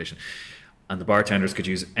cocktail competition, and the bartenders could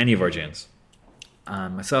use any of our gins.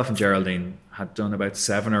 And myself and Geraldine had done about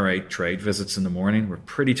 7 or 8 trade visits in the morning. We're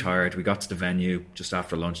pretty tired. We got to the venue just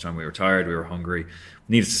after lunchtime. We were tired. We were hungry. We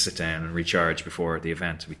needed to sit down and recharge before the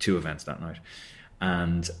event. We had 2 events that night.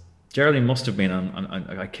 And Geraldine must have been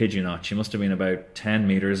on, I kid you not, she must have been about 10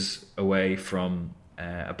 meters away from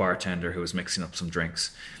a bartender who was mixing up some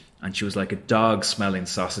drinks. And she was like a dog smelling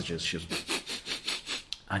sausages.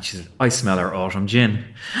 And she said, I smell our autumn gin.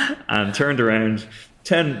 And turned around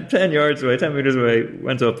 10 yards away, 10 meters away,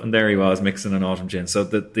 went up, and there he was mixing an autumn gin. So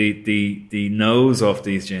the nose of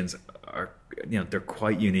these gins are, they're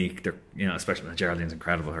quite unique. They're, especially Geraldine's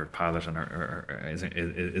incredible. Her palate and her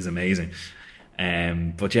is amazing.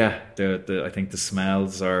 But yeah, I think the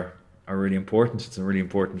smells are really important. It's a really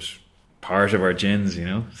important part of our gins,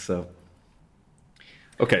 So,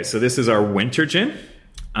 okay, so this is our winter gin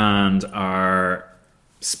and our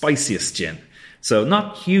spiciest gin. So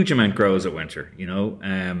not huge amount grows at winter,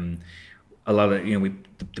 a lot of,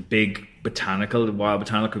 the big wild botanical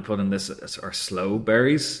we put in this are sloe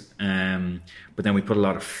berries. But then we put a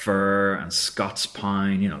lot of fir and Scots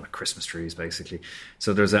pine, like Christmas trees basically.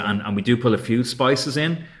 So there's and we do put a few spices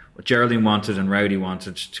in. What Geraldine wanted and Rowdy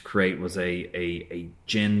wanted to create was a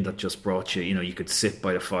gin that just brought you, you could sit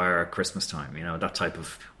by the fire at Christmas time, that type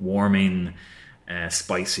of warming,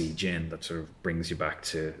 spicy gin that sort of brings you back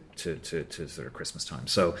to sort of Christmas time.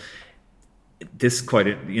 So this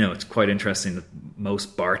it's quite interesting that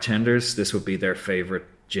most bartenders, this would be their favorite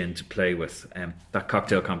gin to play with. That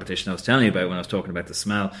cocktail competition I was telling you about when I was talking about the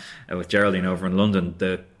smell with Geraldine over in London,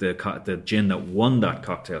 the gin that won that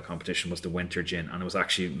cocktail competition was the winter gin, and it was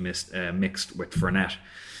actually mixed with Fernet.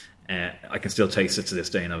 I can still taste it to this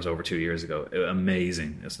day, and that was over 2 years ago.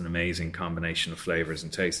 Amazing. It's an amazing combination of flavors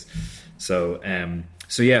and tastes. So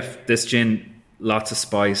yeah, this gin, lots of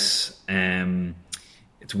spice.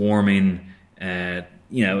 It's warming. It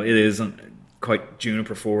is quite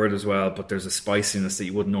juniper forward as well, but there's a spiciness that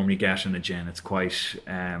you wouldn't normally get in a gin. It's quite,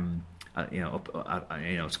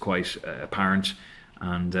 it's quite apparent,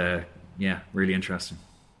 and really interesting.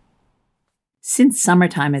 Since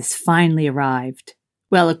summertime has finally arrived,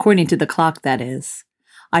 well, according to the clock, that is,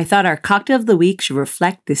 I thought our cocktail of the week should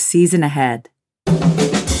reflect this season ahead.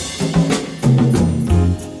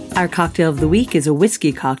 Our cocktail of the week is a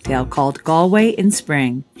whiskey cocktail called Galway in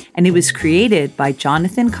Spring, and it was created by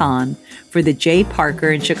Jonathan Kahn for the J. Parker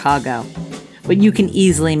in Chicago, but you can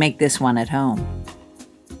easily make this one at home.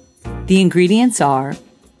 The ingredients are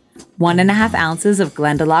 1.5 ounces of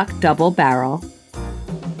Glendalough Double Barrel,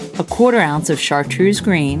 1/4 ounce of Chartreuse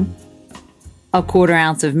Green, 1/4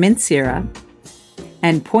 ounce of mint syrup,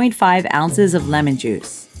 and 0.5 ounces of lemon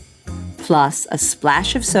juice, plus a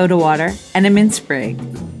splash of soda water and a mint sprig.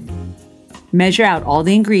 Measure out all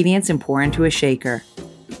the ingredients and pour into a shaker.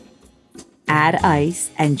 Add ice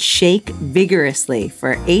and shake vigorously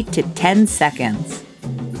for 8 to 10 seconds.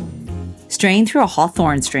 Strain through a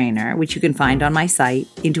Hawthorne strainer, which you can find on my site,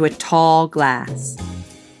 into a tall glass.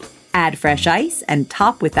 Add fresh ice and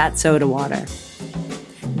top with that soda water.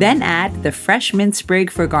 Then add the fresh mint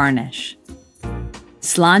sprig for garnish.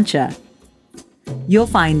 Sláinte. You'll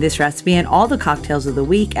find this recipe and all the cocktails of the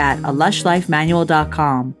week at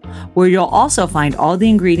alushlifemanual.com, where you'll also find all the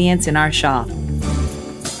ingredients in our shop.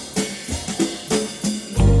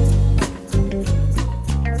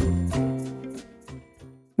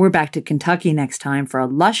 We're back to Kentucky next time for a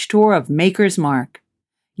lush tour of Maker's Mark.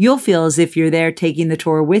 You'll feel as if you're there taking the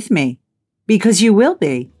tour with me, because you will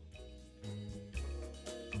be.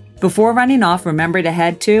 Before running off, remember to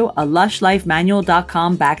head to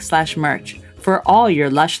alushlifemanual.com/merch for all your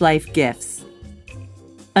Lush Life gifts.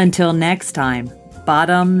 Until next time,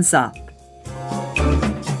 bottoms up.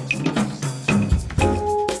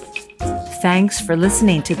 Thanks for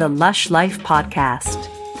listening to the Lush Life podcast.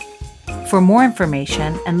 For more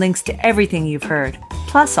information and links to everything you've heard,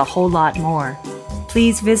 plus a whole lot more,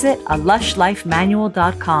 please visit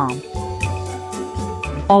alushlifemanual.com.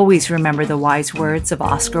 Always remember the wise words of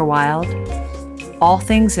Oscar Wilde. All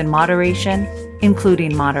things in moderation,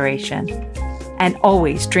 including moderation. And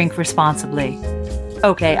always drink responsibly.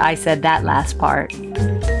 Okay, I said that last part.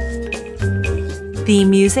 Theme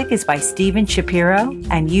music is by Steven Shapiro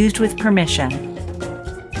and used with permission.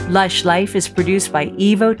 Lush Life is produced by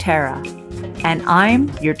Evo Terra. And I'm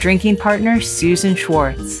your drinking partner, Susan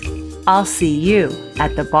Schwartz. I'll see you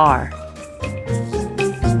at the bar.